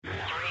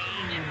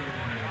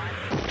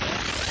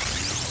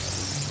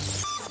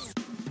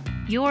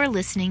You're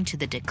listening to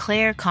the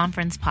Declare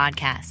Conference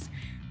podcast.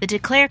 The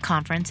Declare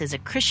Conference is a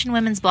Christian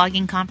women's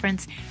blogging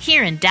conference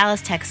here in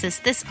Dallas, Texas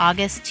this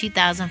August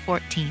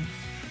 2014.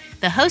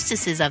 The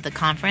hostesses of the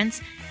conference,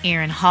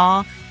 Erin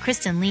Hall,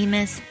 Kristen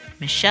Lemus,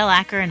 Michelle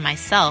Acker, and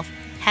myself,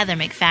 Heather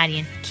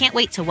McFadden, can't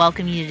wait to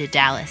welcome you to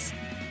Dallas.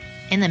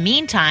 In the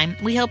meantime,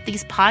 we hope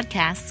these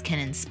podcasts can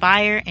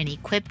inspire and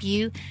equip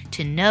you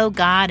to know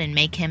God and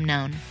make Him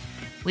known.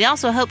 We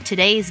also hope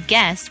today's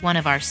guest, one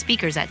of our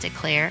speakers at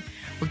Declare,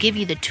 will give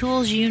you the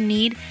tools you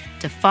need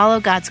to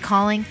follow God's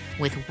calling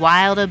with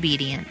wild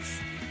obedience.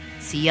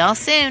 See y'all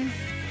soon.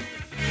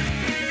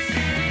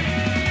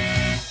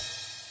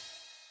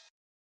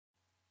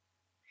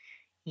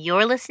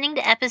 You're listening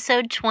to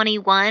episode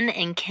 21,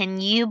 and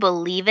can you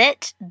believe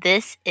it?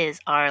 This is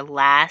our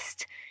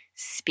last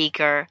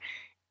speaker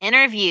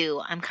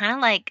interview. I'm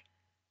kind of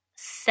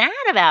sad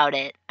about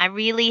it. I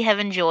really have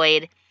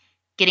enjoyed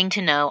getting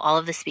to know all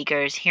of the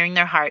speakers, hearing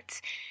their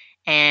hearts,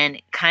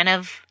 and kind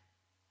of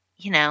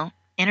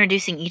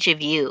introducing each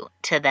of you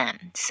to them.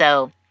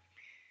 So,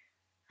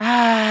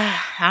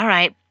 all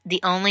right. The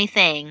only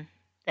thing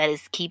that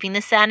is keeping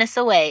the sadness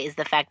away is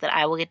the fact that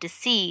I will get to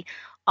see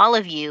all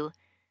of you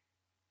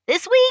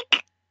this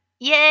week.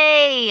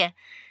 Yay!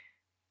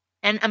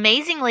 And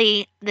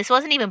amazingly, this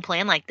wasn't even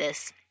planned like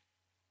this,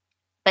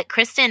 but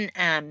Kristen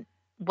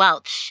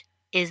Welch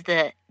is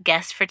the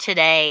guest for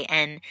today,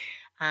 and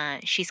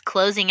she's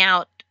closing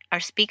out our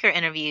speaker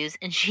interviews,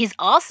 and she's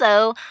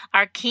also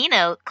our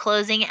keynote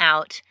closing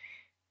out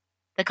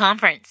the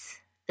conference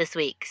this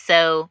week.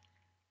 So,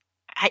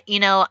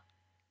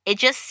 it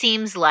just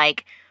seems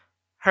like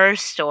her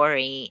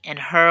story and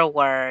her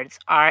words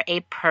are a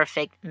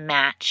perfect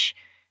match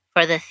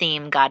for the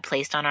theme God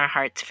placed on our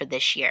hearts for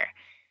this year.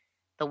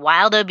 The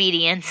wild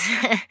obedience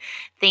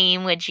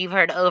theme, which you've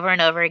heard over and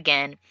over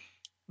again.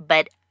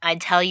 But I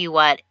tell you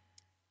what,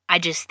 I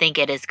just think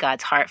it is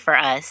God's heart for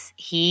us.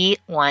 He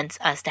wants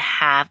us to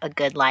have a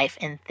good life,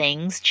 and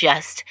things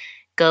just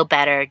go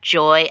better.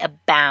 Joy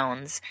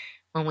abounds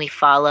when we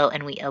follow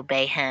and we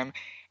obey Him.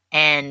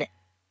 And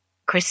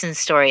Kristen's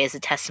story is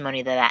a testimony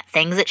to that.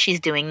 Things that she's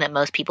doing that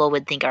most people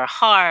would think are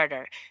hard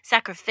or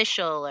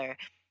sacrificial or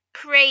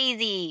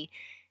crazy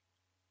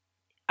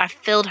are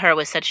filled her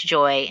with such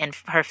joy, and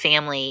her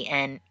family.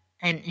 And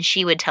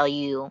she would tell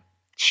you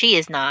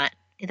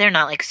they're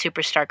not like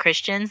superstar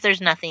Christians.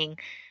 There's nothing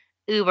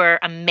uber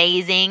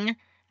amazing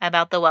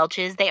about the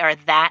Welches. They are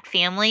that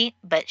family,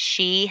 but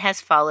she has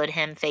followed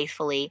Him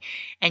faithfully,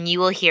 and you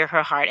will hear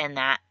her heart in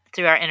that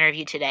through our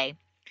interview today.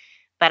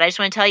 But I just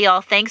want to tell you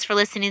all, thanks for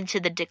listening to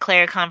the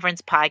Declare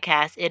Conference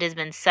podcast. It has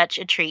been such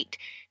a treat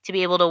to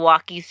be able to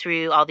walk you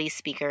through all these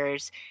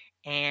speakers,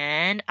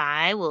 and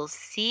I will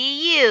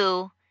see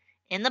you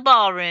in the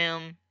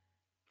ballroom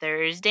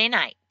Thursday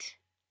night.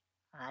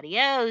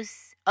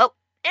 Adios. Oh,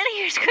 and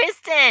here's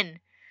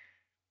Kristen.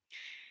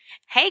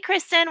 Hey,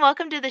 Kristen,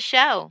 welcome to the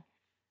show.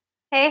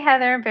 Hey,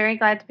 Heather. I'm very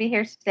glad to be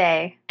here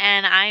today.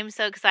 And I'm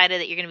so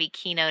excited that you're going to be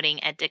keynoting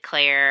at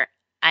Declare.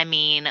 I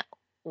mean,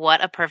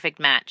 what a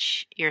perfect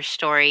match, your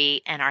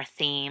story and our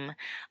theme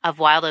of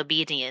wild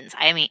obedience.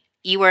 I mean,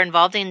 you were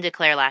involved in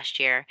Declare last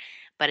year,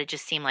 but it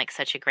just seemed like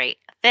such a great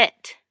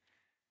fit.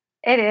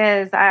 It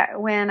is.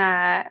 When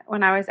I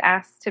was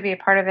asked to be a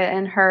part of it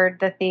and heard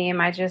the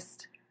theme,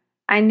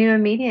 I knew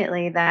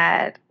immediately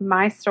that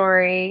my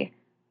story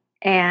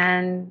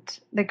and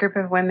the group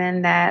of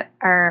women that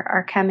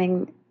are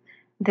coming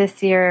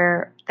this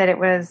year, that it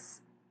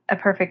was a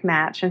perfect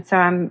match. And so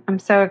I'm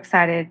so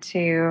excited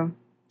to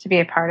be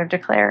a part of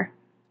Declare.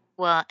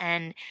 Well,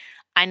 and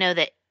I know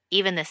that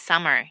even this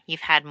summer you've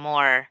had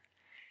more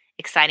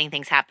exciting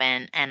things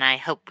happen, and I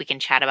hope we can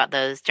chat about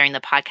those during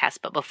the podcast.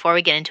 But before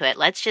we get into it,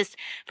 let's just,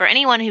 for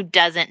anyone who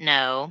doesn't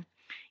know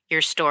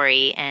your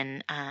story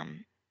and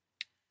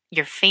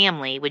your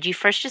family, would you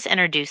first just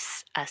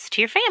introduce us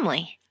to your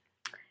family?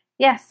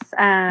 Yes.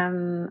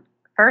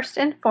 First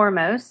and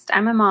foremost,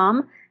 I'm a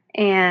mom,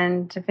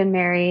 and I've been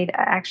married.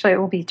 Actually, it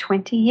will be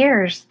 20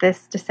 years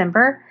this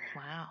December.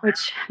 Wow.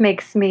 Which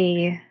makes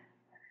me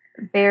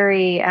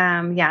very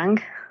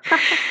young.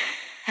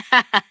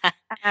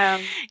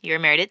 You were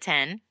married at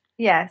 10.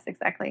 Yes,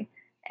 exactly.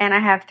 And I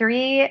have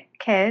 3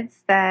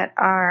 kids that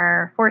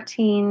are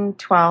 14,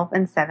 12,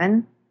 and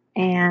 7.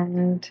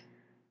 And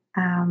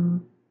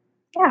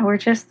we're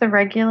just the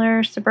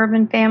regular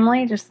suburban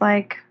family, just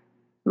like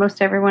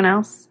most everyone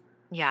else.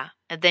 Yeah.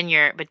 And then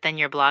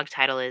your blog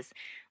title is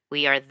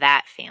We Are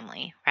That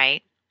Family,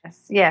 right?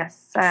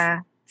 Yes.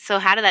 So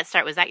how did that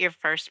start? Was that your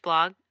first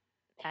blog?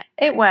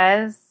 It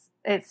was.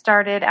 It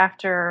started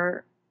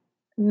after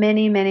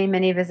many, many,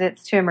 many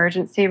visits to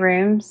emergency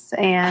rooms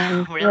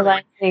and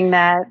realizing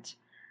that,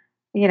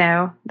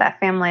 that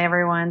family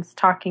everyone's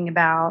talking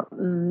about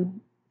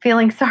and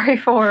feeling sorry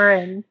for.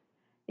 And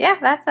yeah,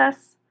 that's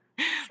us.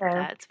 So,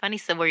 that's funny.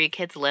 So were your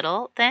kids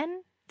little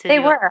then? They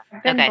were.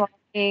 I've been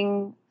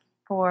blogging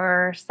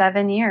for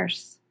 7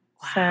 years.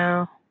 Wow.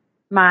 So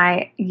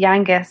my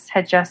youngest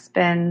had just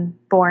been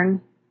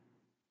born.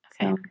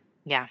 Okay. So.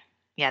 Yeah.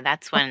 Yeah.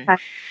 That's when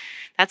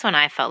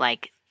I felt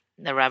like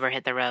the rubber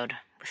hit the road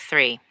with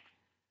 3.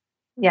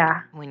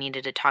 Yeah. We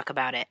needed to talk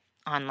about it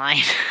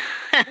online.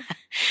 I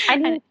I,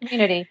 need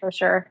community for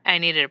sure. I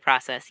needed a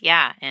process.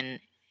 Yeah, and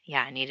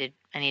yeah, I needed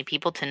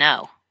people to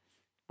know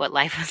what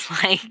life was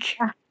like.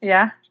 Yeah.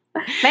 Yeah.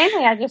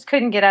 Mainly, I just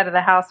couldn't get out of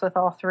the house with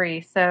all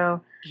 3.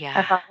 So I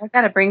Yeah, thought, I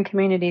got to bring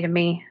community to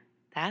me.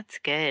 that's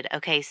good.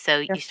 Okay, so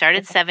you Yes.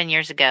 started 7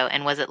 years ago,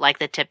 and was it like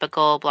the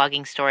typical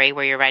blogging story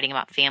where you're writing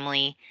about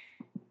family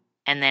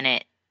and then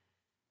it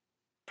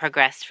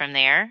progressed from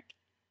there?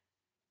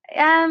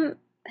 Um,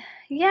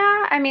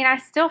 yeah, I mean, I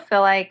still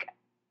feel like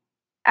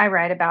I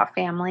write about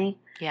family.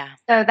 Yeah.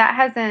 So that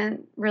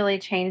hasn't really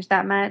changed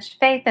that much.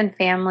 Faith and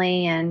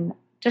family and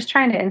just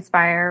trying to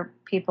inspire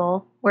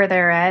people where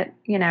they're at,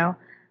 you know.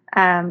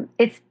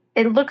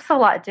 It looks a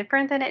lot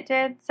different than it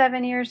did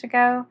 7 years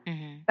ago,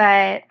 Hmm.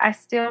 but I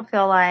still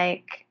feel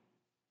like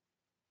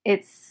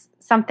it's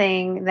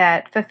something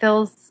that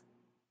fulfills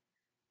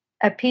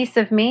a piece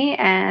of me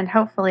and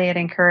hopefully it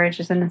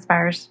encourages and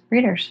inspires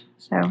readers.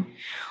 So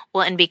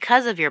Well, and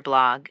because of your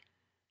blog,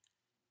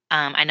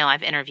 I know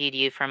I've interviewed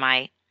you for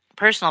my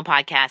personal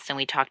podcast, and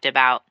we talked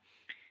about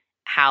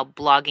how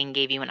blogging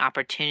gave you an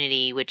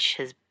opportunity, which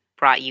has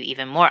brought you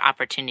even more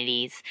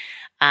opportunities.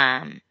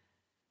 Um,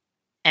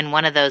 and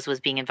one of those was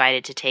being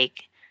invited to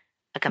take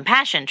a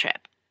compassion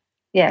trip,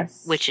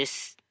 yes. which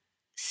is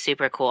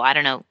super cool. I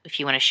don't know if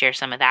you want to share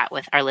some of that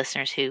with our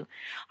listeners who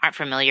aren't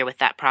familiar with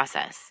that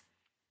process.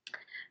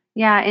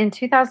 Yeah, in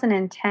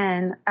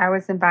 2010, I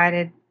was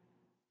invited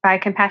by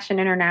Compassion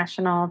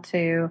International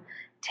to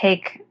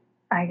take,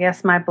 I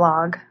guess, my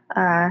blog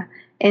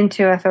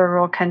into a third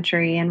world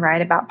country and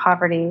write about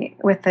poverty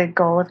with the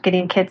goal of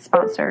getting kids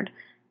sponsored.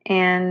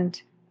 And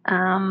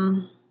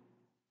um,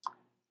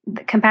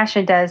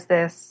 Compassion does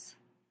this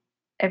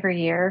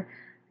every year.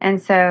 And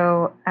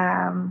so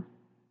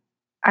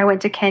I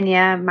went to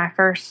Kenya, my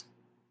first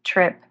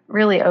trip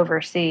really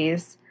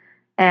overseas.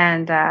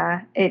 And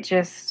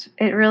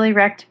it really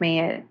wrecked me.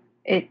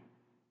 It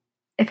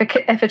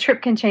if a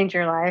trip can change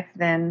your life,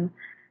 then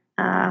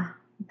uh,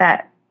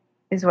 that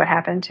is what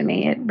happened to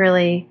me. It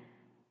really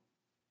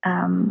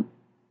um,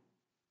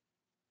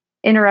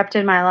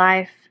 interrupted my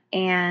life.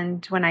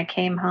 And when I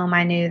came home,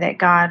 I knew that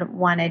God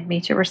wanted me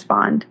to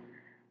respond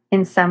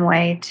in some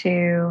way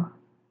to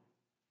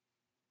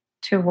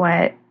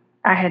what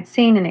I had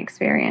seen and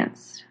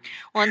experienced.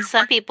 Well, and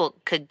some people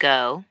could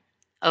go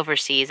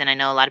overseas, and I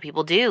know a lot of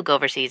people do go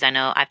overseas. I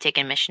know I've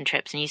taken mission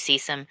trips, and you see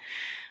some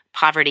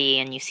poverty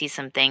and you see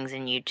some things,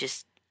 and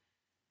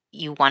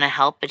you want to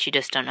help, but you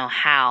just don't know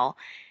how.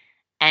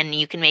 And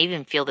you can maybe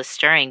even feel the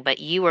stirring, but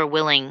you were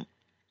willing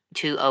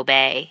to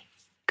obey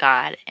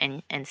God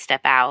and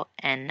step out.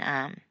 And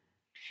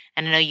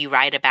I know you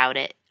write about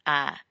it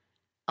a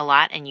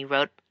lot, and you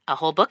wrote a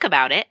whole book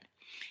about it.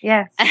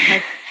 Yes.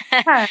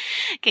 Yeah,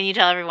 Can you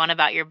tell everyone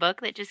about your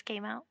book that just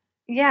came out?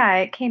 yeah,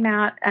 it came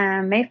out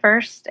May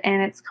 1st,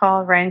 and it's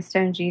called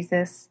Rhinestone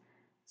Jesus,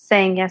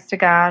 Saying Yes to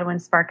God When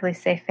Sparkly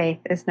Safe Faith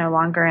is No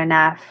Longer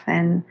Enough.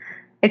 And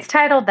it's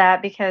titled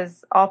that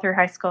because all through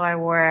high school I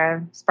wore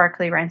a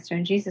sparkly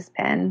Rhinestone Jesus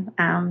pin,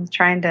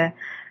 trying to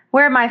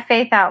wear my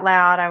faith out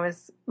loud. I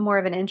was more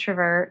of an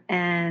introvert,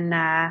 and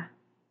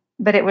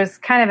but it was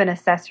kind of an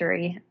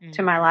accessory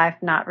to Mm. my life,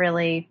 not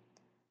really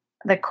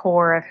the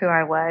core of who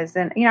I was.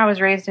 And, I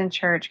was raised in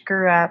church,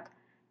 grew up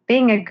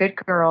being a good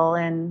girl,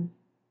 and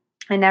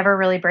never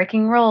really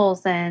breaking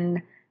rules,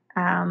 and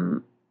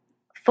um,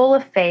 full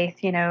of faith.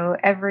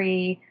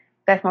 Every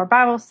Beth Moore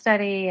Bible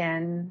study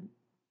and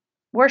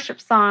worship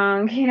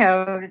song,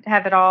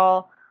 have it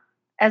all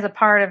as a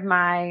part of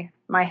my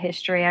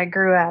history. I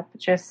grew up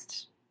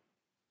just,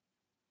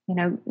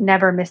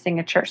 never missing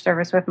a church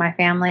service with my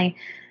family,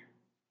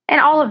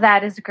 and all of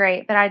that is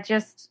great. But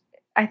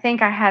I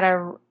think I had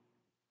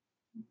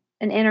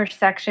an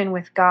intersection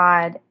with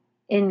God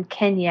in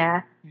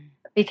Kenya Mm.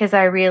 because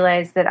I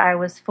realized that I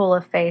was full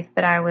of faith,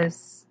 but I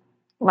was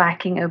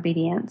lacking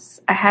obedience.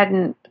 I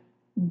hadn't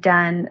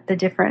done the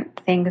different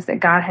things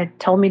that God had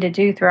told me to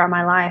do throughout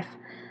my life.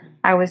 Mm.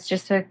 I was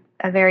just a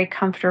very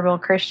comfortable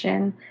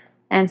Christian.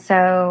 And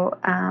so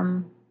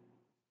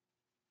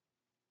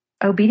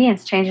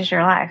obedience changes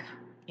your life.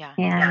 Yeah.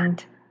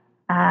 And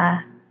uh,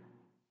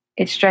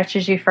 it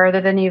stretches you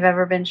further than you've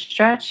ever been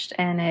stretched.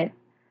 And it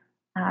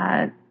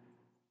uh,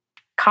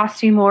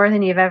 costs you more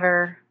than you've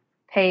ever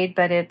paid,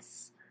 but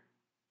it's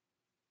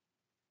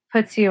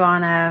puts you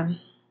on a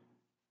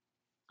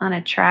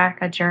track,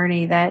 a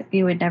journey that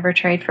you would never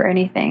trade for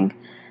anything.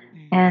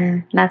 Mm.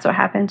 And that's what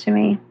happened to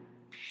me.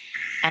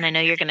 And I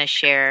know you're going to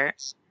share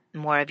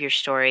more of your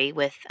story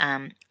with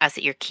us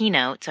at your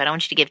keynote, so I don't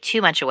want you to give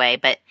too much away,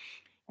 but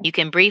you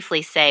can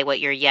briefly say what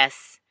your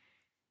yes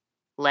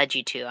led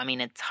you to. I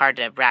mean, it's hard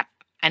to wrap.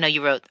 I know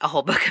you wrote a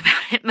whole book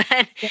about it,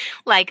 but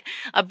like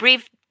a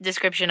brief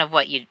description of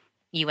what you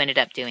ended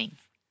up doing,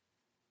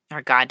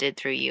 or God did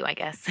through you, I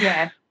guess.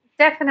 Yeah,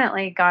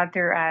 definitely God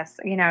through us.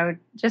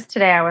 Just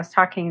today I was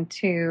talking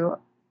to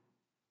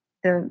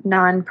the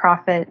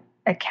nonprofit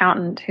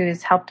accountant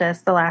who's helped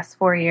us the last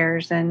 4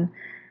 years, and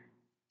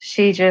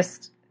she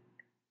just,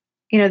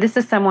 this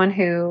is someone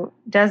who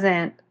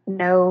doesn't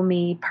know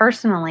me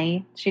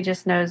personally. She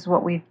just knows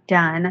what we've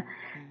done. Mm.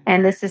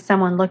 And this is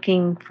someone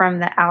looking from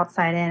the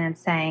outside in and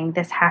saying,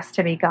 this has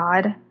to be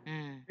God.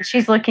 Mm.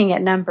 She's looking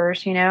at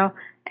numbers,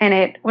 and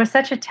it was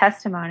such a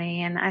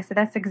testimony. And I said,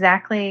 that's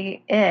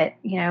exactly it.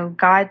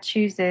 God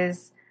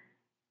chooses,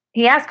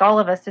 He asks all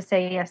of us to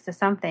say yes to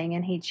something,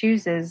 and He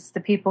chooses the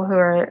people who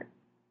are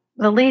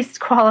the least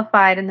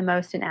qualified and the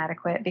most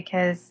inadequate,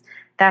 because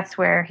that's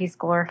where He's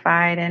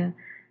glorified. And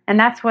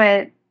that's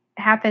what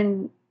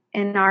happened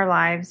in our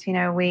lives.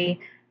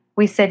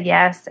 We said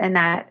yes, and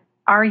that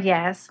our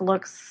yes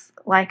looks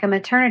like a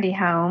maternity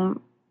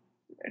home,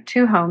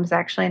 two homes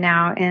actually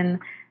now in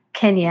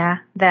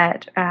Kenya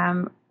that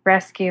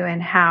rescue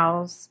and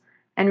house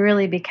and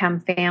really become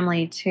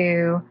family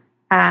to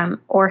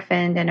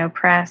orphaned and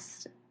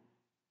oppressed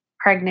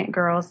pregnant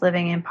girls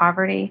living in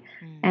poverty.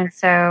 Mm. And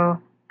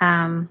so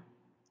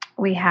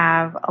we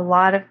have a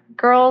lot of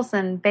girls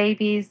and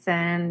babies,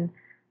 and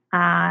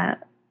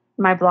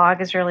my blog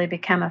has really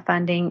become a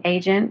funding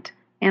agent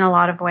in a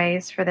lot of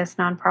ways for this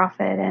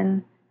nonprofit.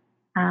 And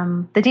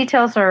the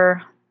details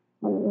are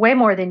way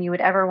more than you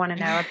would ever want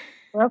to know.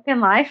 Broken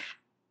life,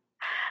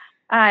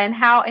 and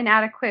how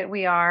inadequate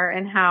we are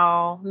and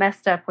how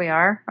messed up we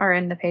are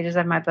in the pages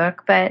of my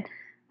book. But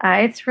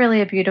it's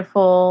really a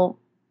beautiful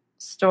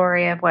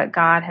story of what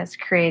God has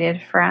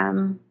created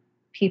from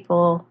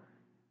people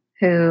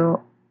who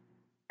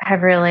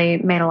have really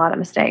made a lot of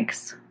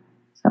mistakes.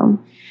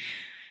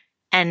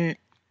 And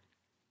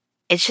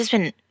it's just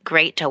been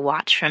great to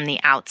watch from the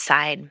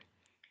outside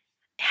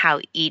how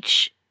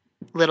each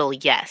little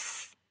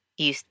yes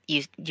you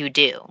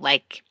do.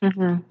 Like,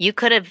 you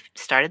could have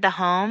started the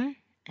home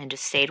and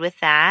just stayed with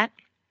that,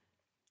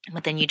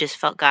 but then you just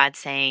felt God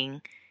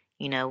saying,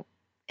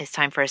 it's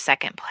time for a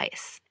second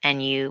place,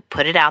 and you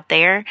put it out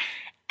there,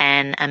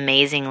 and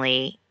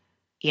amazingly,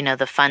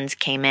 the funds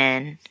came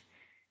in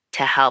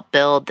to help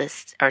build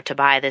this or to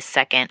buy this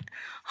second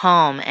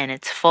home, and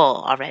it's full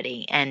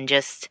already. And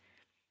just,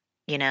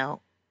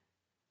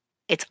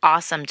 it's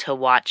awesome to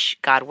watch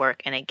God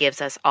work, and it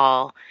gives us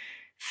all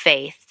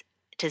faith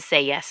to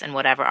say yes in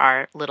whatever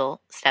our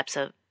little steps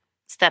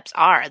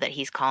are that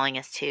He's calling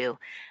us to.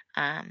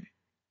 And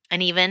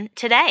even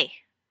today,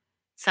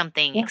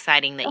 something Yeah.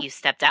 exciting that you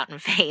stepped out in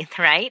faith,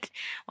 right?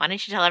 Why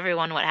don't you tell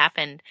everyone what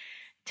happened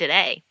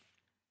today?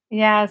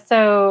 Yeah,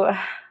 so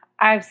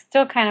I'm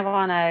still kind of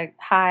on a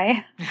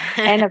high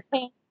and a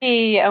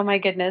pinky. Oh my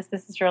goodness,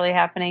 this is really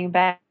happening.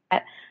 But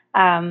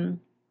um,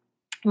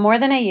 more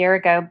than a year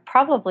ago,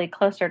 probably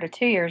closer to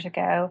 2 years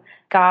ago,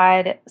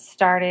 God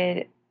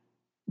started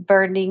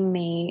burdening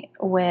me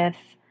with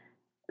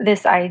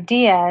this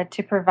idea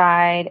to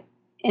provide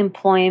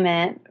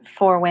employment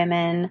for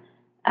women,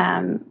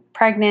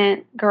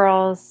 pregnant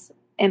girls,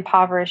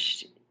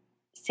 impoverished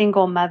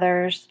single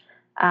mothers,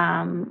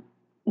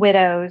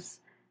 widows,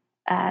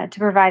 to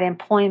provide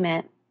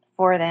employment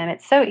for them.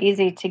 It's so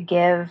easy to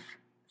give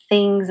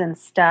things and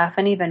stuff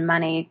and even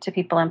money to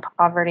people in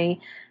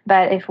poverty,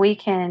 but if we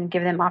can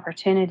give them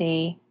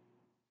opportunity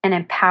and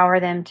empower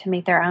them to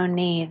meet their own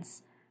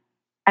needs,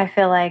 I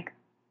feel like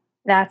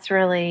that's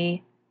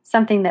really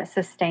something that's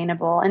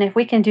sustainable. And if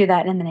we can do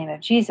that in the name of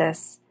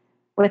Jesus,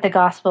 with the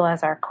gospel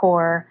as our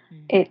core,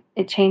 it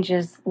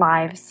changes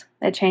lives.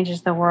 It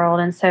changes the world.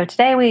 And so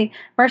today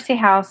Mercy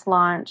House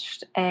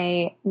launched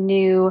a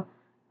new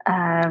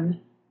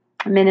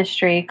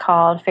ministry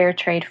called Fair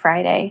Trade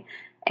Friday,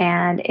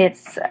 and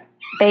it's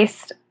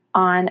based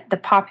on the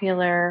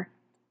popular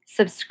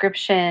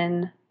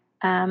subscription,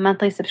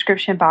 monthly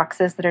subscription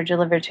boxes that are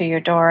delivered to your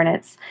door, and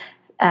it's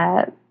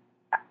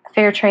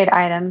fair trade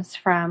items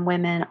from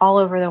women all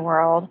over the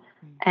world.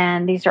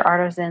 And these are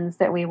artisans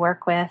that we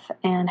work with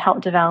and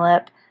help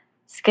develop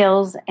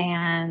skills.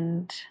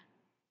 And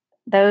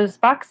those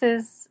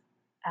boxes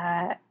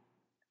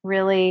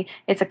really,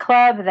 it's a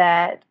club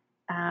that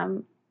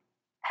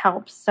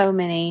helps so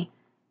many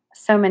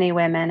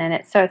women. And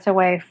it's a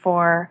way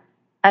for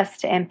us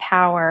to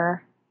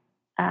empower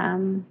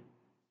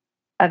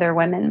other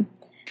women.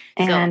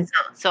 And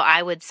so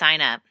I would sign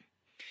up,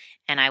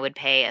 and I would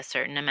pay a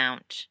certain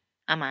amount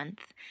a month.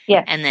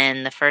 yes. And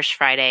then the first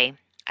Friday,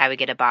 I would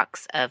get a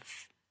box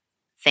of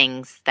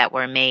things that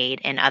were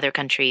made in other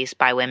countries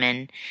by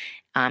women,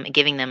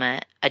 giving them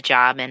a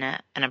job and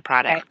a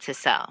product to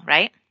sell,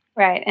 right?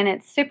 Right. And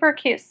it's super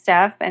cute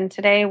stuff. And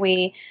today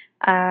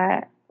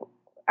I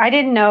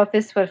didn't know if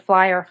this would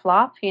fly or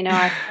flop.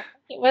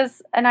 It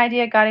was an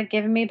idea God had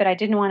given me, but I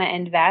didn't want to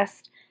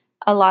invest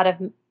a lot of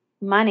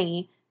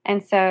money.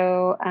 And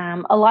so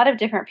a lot of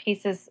different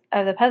pieces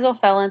of the puzzle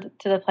fell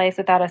into the place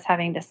without us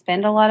having to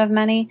spend a lot of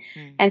money.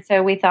 And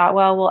so we thought,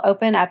 well, we'll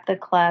open up the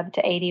club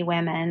to 80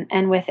 women.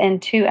 And within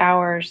 2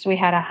 hours, we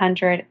had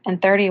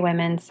 130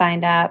 women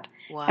signed up.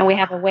 Wow. And we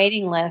have a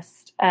waiting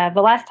list.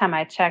 The last time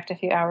I checked a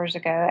few hours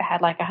ago, it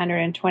had like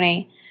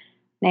 120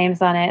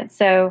 names on it.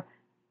 So,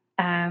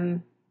 wow.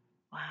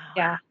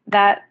 Yeah,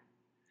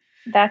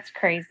 that's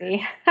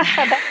crazy.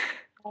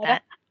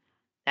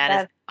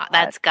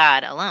 That's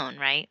God alone,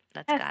 right?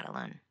 That's yes, God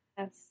alone.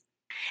 yes.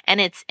 And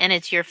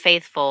it's your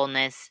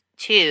faithfulness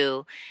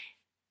too,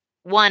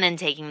 one, in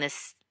taking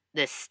this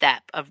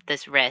step of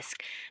this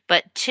risk,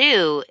 but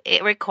two,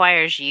 it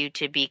requires you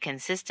to be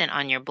consistent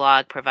on your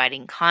blog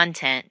providing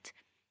content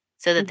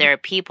so that Mhm. there are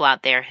people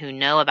out there who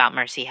know about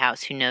Mercy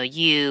House, who know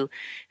you,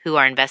 who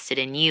are invested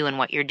in you and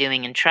what you're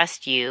doing and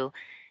trust you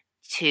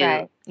to,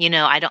 Right.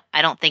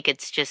 I don't think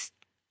it's just,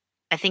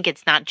 I think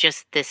it's not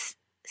just this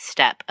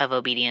step of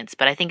obedience,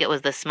 but I think it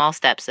was the small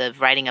steps of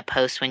writing a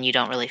post when you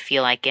don't really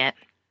feel like it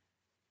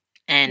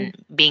Mhm.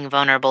 and being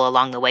vulnerable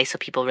along the way so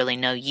people really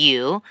know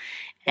you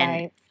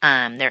and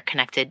Right. they're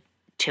connected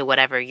to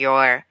whatever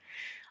you're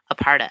a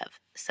part of.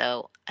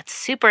 So it's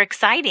super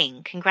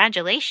exciting.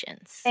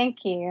 Congratulations.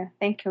 Thank you.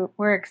 Thank you.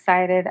 We're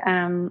excited.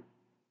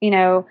 You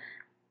know,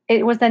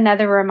 it was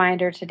another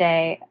reminder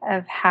today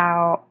of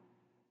how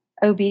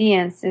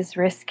obedience is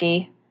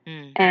risky.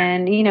 Mm,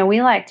 And,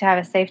 we like to have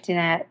a safety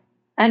net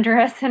under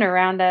us and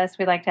around us.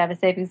 We like to have a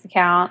savings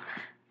account,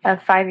 a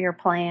 5-year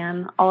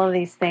plan, all of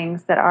these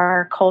things that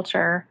our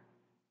culture,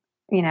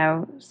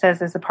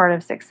 says is a part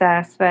of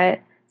success.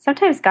 But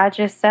sometimes God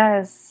just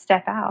says,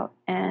 step out.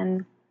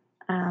 And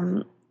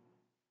um,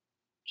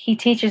 He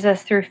teaches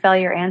us through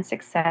failure and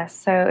success.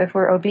 So if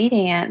we're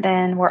obedient,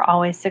 then we're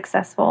always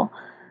successful.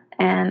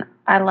 And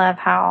I love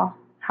how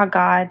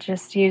God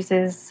just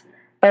uses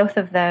both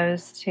of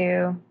those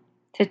to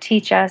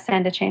teach us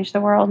and to change the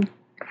world.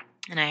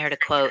 and I heard a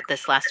quote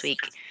this last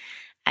week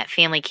at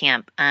family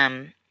camp.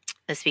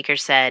 The speaker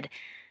said,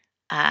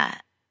 uh,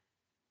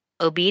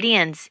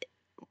 obedience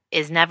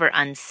is never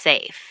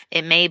unsafe.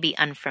 It may be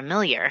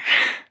unfamiliar,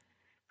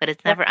 but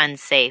it's Right, never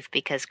unsafe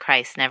because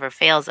Christ never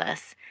fails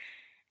us.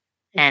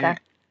 And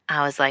exactly.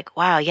 I was like,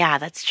 wow, yeah,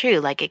 that's true.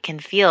 Like it can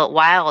feel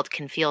wild,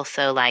 can feel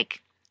so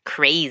like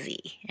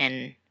crazy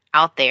and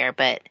out there,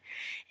 but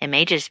it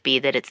may just be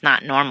that it's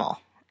not normal.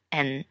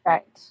 And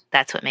Right.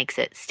 that's what makes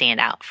it stand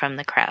out from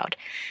the crowd.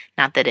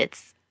 Not that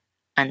it's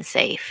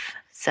unsafe.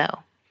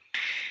 So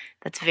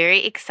that's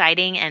very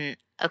exciting. And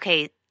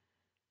okay,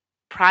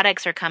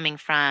 products are coming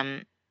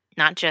from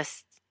not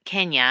just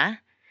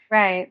Kenya.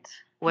 Right.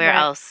 Where Right.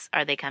 else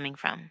are they coming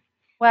from?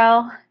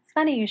 Well, it's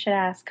funny you should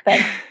ask, but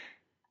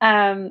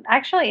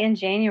actually in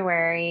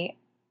January,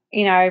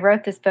 I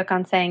wrote this book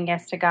on saying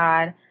yes to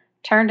God,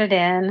 turned it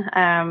in.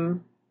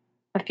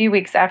 A few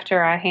weeks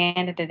after I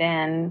handed it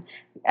in,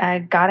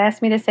 God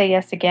asked me to say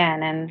yes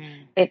again, and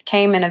Mm, it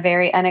came in a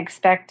very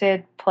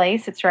unexpected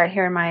place. It's right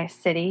here in my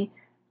city,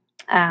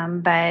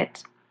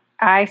 but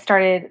I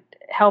started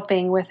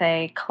helping with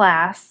a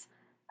class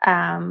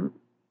um,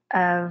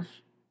 of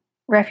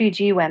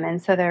refugee women.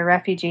 So they're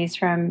refugees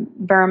from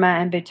Burma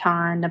and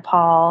Bhutan,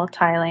 Nepal,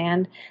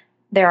 Thailand.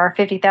 There are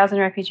 50,000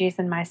 refugees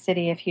in my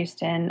city of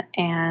Houston,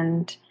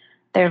 and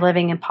they're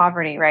living in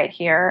poverty right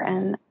here.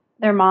 And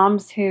they're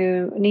moms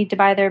who need to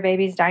buy their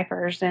babies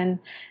diapers. And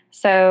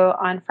so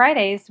on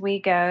Fridays, we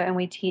go and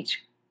we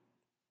teach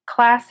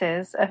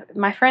classes,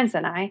 my friends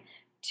and I,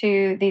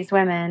 to these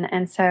women.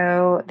 And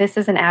so this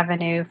is an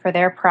avenue for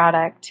their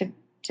product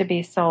to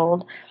be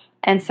sold.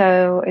 And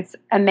so it's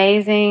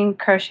amazing,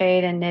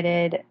 crocheted and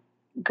knitted,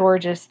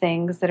 gorgeous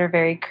things that are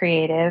very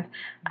creative.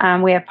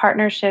 We have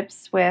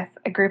partnerships with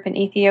a group in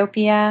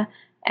Ethiopia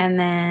and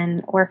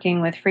then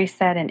working with Free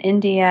Set in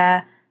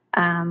India.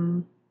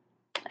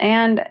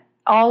 And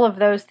all of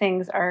those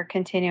things are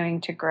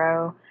continuing to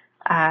grow.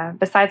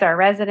 Besides our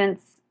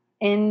residents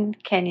in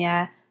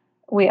Kenya,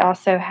 we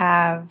also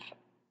have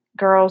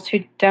girls who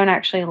don't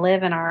actually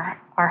live in our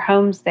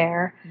homes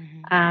there,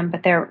 mm-hmm.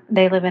 but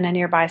they live in a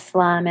nearby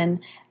slum, and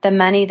the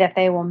money that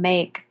they will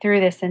make through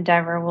this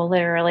endeavor will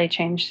literally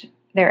change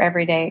their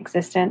everyday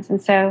existence.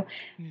 And so,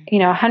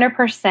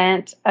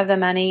 100% of the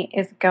money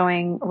is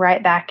going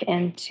right back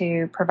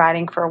into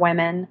providing for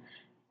women,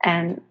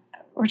 and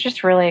we're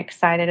just really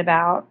excited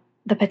about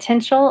the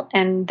potential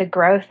and the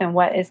growth and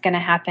what is going to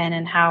happen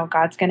and how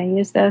God's going to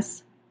use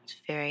this. It's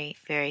very,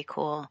 very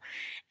cool.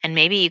 And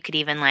maybe you could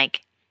even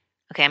like,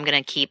 okay, I'm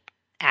going to keep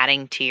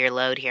adding to your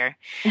load here.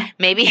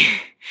 Maybe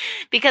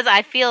because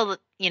I feel,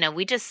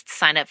 we just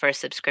signed up for a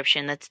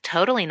subscription that's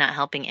totally not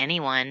helping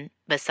anyone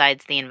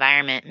besides the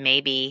environment.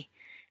 Maybe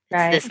it's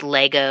Right. this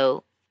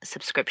Lego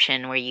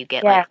subscription where you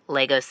get Yeah. like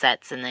Lego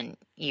sets and then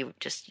you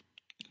just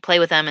play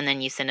with them and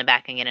then you send it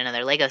back and get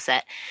another Lego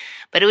set.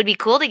 But it would be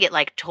cool to get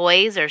like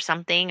toys or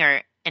something or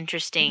Hmm.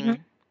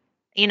 interesting,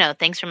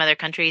 things from other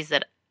countries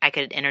that I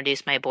could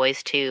introduce my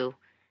boys to,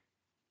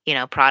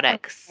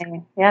 products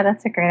Okay. Yeah,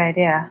 that's a great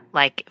idea.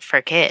 like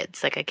for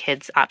kids, like a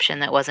kids option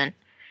that wasn't,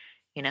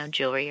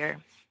 jewelry or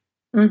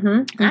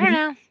Hmm. I don't Hmm.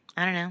 know.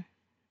 I don't know.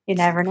 You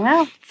Just never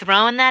know.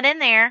 throwing that in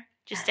there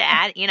just to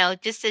add,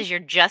 just as you're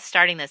just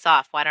starting this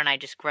off, why don't I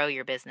just grow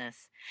your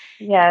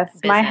Yes,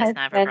 my business,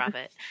 not for husband.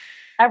 profit?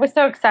 I was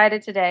so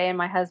excited today, and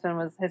my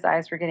husband his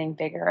eyes were getting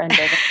bigger and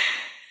bigger.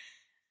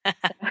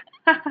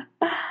 So.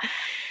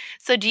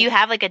 So do you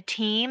have like a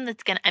team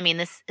that's gonna, I mean,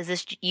 this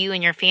you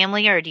and your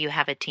family, or do you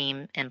have a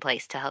team in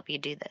place to help you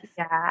do this?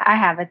 Yeah, I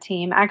have a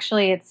team.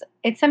 Actually,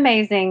 it's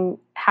amazing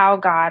how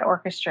God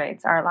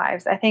orchestrates our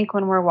lives. I think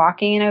when we're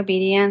walking in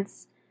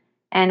obedience,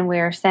 and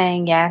we're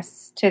saying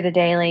yes to the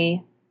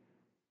daily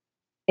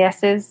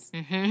yeses,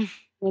 Mm-hmm.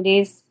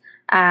 committees.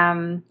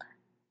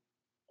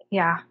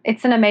 Yeah,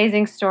 it's an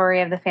amazing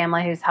story of the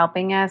family who's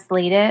helping us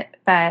lead it,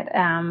 but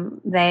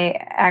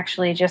they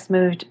actually just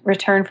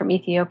returned from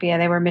Ethiopia.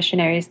 They were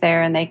missionaries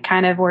there, and they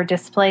kind of were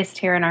displaced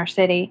here in our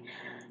city.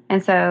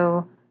 And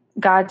so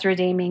God's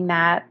redeeming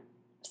that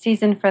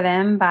season for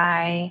them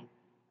by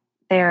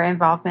their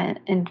involvement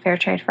in Fair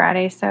Trade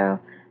Friday. So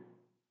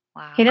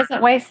Wow. He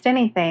doesn't waste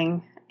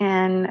anything,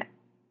 and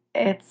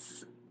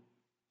it's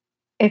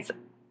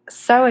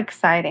so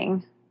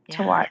exciting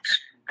to watch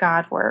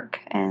God work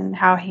and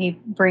how He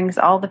brings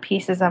all the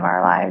pieces of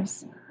our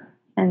lives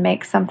and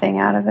makes something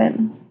out of it.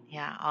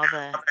 Yeah, all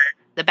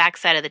the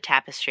backside of the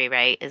tapestry,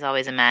 right, is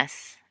always a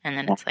mess, and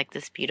then it's like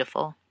this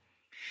beautiful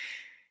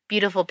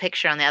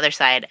picture on the other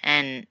side.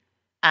 And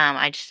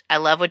I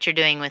love what you're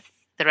doing with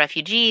the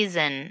refugees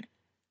and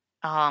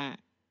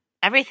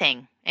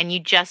everything. And you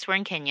just were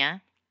in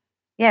Kenya.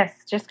 Yes,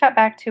 just got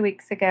back 2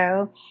 weeks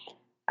ago.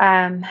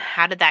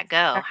 How did that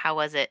go? How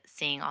was it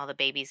seeing all the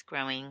babies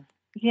growing?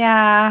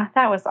 Yeah,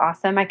 that was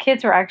awesome. My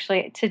kids were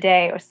actually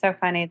today. It was so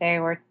funny. They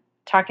were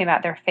talking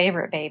about their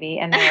favorite baby,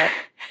 and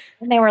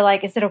they were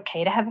like, "Is it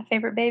okay to have a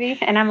favorite baby?"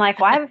 And I'm like,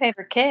 "Well, I have a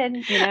favorite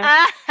kid, you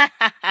know."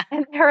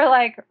 And they were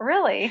like,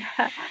 "Really?"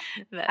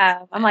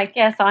 I'm like,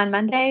 "Yes, on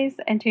Mondays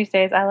and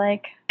Tuesdays, I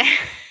like."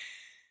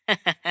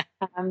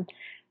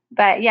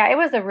 But yeah, it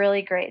was a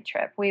really great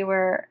trip. We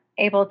were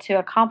able to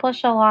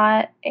accomplish a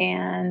lot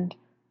and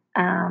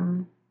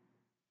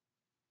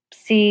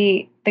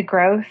see the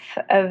growth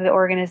of the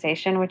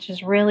organization, which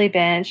has really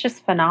been, it's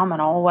just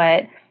phenomenal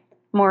what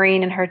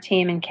Maureen and her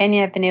team in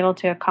Kenya have been able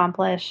to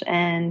accomplish.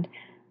 And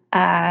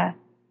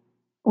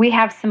we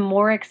have some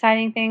more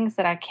exciting things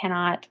that I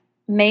cannot,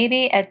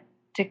 maybe at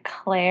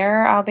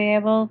Declare, I'll be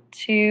able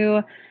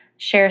to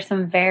share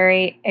some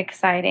very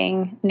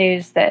exciting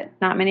news that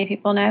not many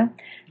people know.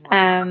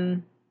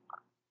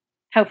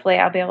 Hopefully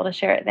I'll be able to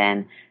share it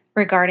then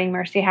regarding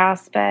Mercy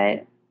House.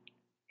 But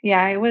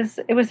yeah, it was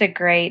a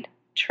great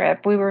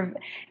trip. We were,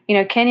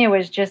 Kenya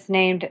was just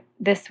named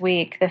this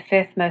week the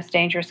 5th most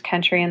dangerous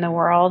country in the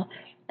world.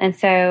 And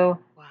so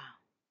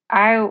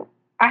I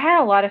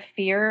had a lot of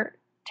fear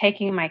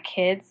taking my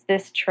kids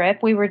this trip.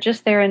 We were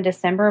just there in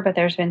December, but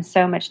there's been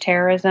so much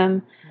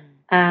terrorism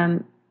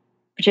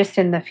just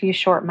in the few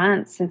short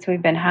months since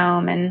we've been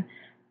home.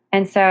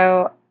 And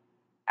so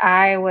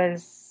I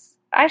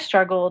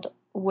struggled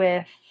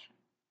with,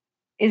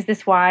 is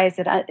this wise?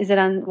 Is it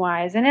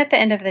unwise? And at the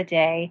end of the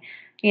day,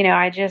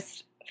 I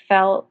just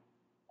felt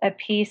a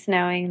peace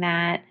knowing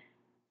that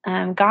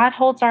God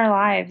holds our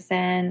lives.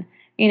 And,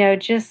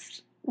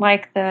 just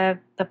like the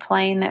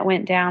plane that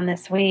went down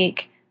this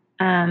week,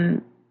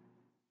 that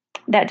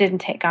didn't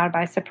take God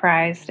by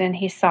surprise. And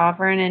He's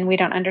sovereign, and we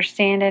don't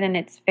understand it. And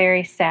it's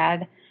very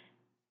sad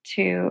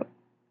to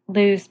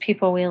lose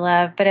people we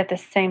love. But at the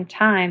same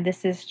time,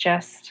 this is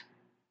just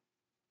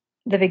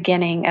the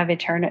beginning of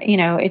eternity.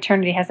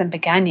 Eternity hasn't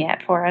begun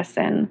yet for us,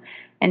 and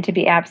to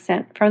be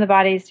absent from the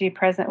bodies, to be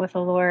present with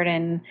the Lord,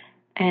 and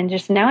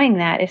just knowing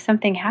that if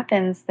something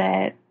happens,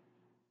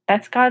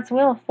 that's God's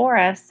will for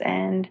us,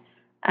 and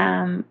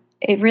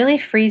it really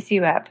frees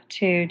you up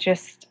to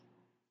just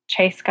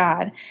chase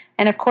God.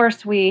 And of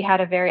course, we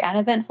had a very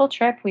uneventful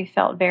trip. We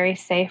felt very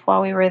safe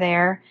while we were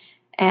there,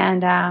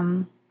 and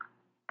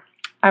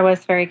I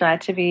was very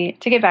glad to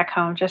get back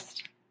home.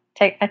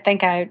 I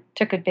think I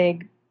took a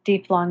big,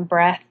 deep, long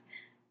breath,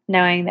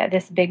 knowing that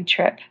this big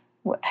trip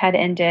had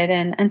ended,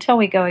 and until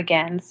we go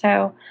again.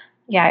 So,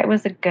 yeah, it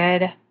was a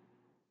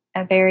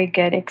very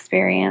good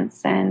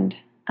experience, and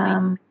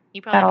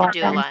you probably have to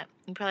do a lot.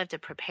 You probably have to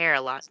prepare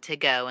a lot to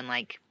go and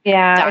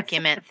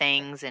document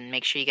things and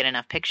make sure you get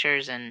enough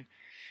pictures and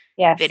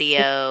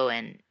video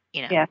and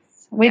Yes,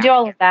 we do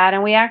all of that,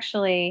 and we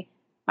actually,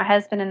 my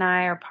husband and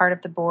I are part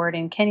of the board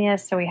in Kenya,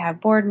 so we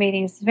have board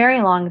meetings,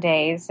 very long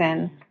days,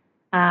 and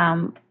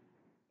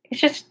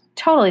it's just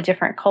totally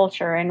different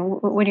culture.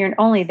 And when you're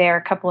only there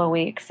a couple of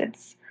weeks,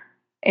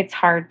 it's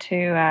hard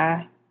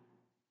to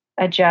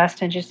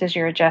adjust. And just as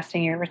you're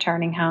adjusting, you're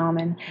returning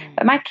home.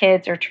 But my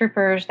kids are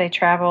troopers. They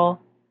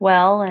travel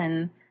well,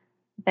 and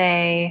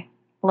they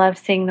love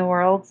seeing the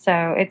world.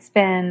 So it's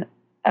been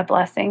a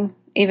blessing,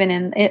 even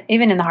in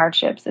the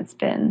hardships.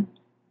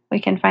 We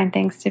can find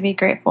things to be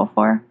grateful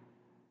for.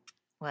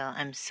 Well,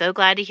 I'm so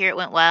glad to hear it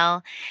went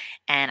well,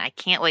 and I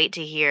can't wait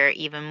to hear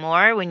even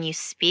more when you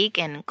speak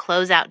and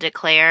close out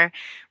Declare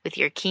with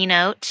your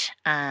keynote.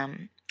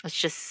 It's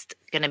just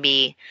going to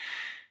be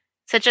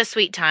such a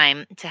sweet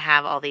time to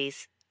have all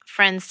these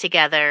friends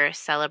together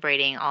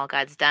celebrating all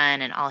God's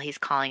done and all He's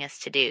calling us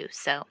to do.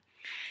 So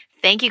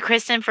thank you,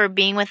 Kristen, for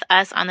being with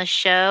us on the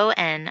show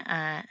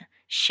and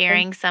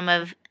sharing some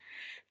of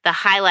the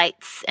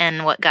highlights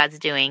and what God's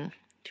doing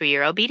through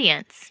your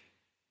obedience.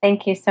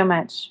 Thank you so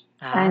much.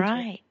 All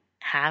right.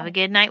 Have a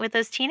good night with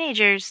those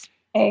teenagers.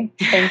 Okay.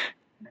 Thanks.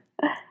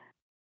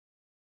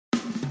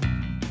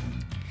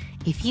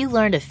 If you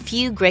learned a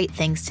few great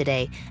things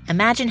today,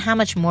 imagine how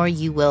much more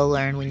you will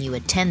learn when you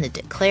attend the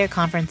Declare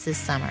Conference this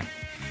summer.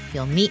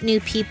 You'll meet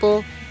new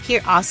people,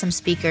 hear awesome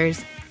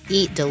speakers,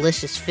 eat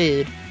delicious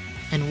food,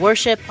 and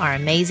worship our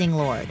amazing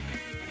Lord.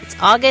 It's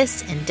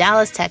August in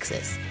Dallas,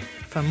 Texas.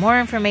 For more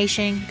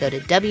information, go to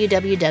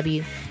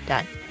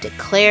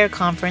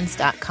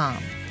www.declareconference.com.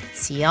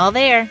 See y'all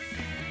there.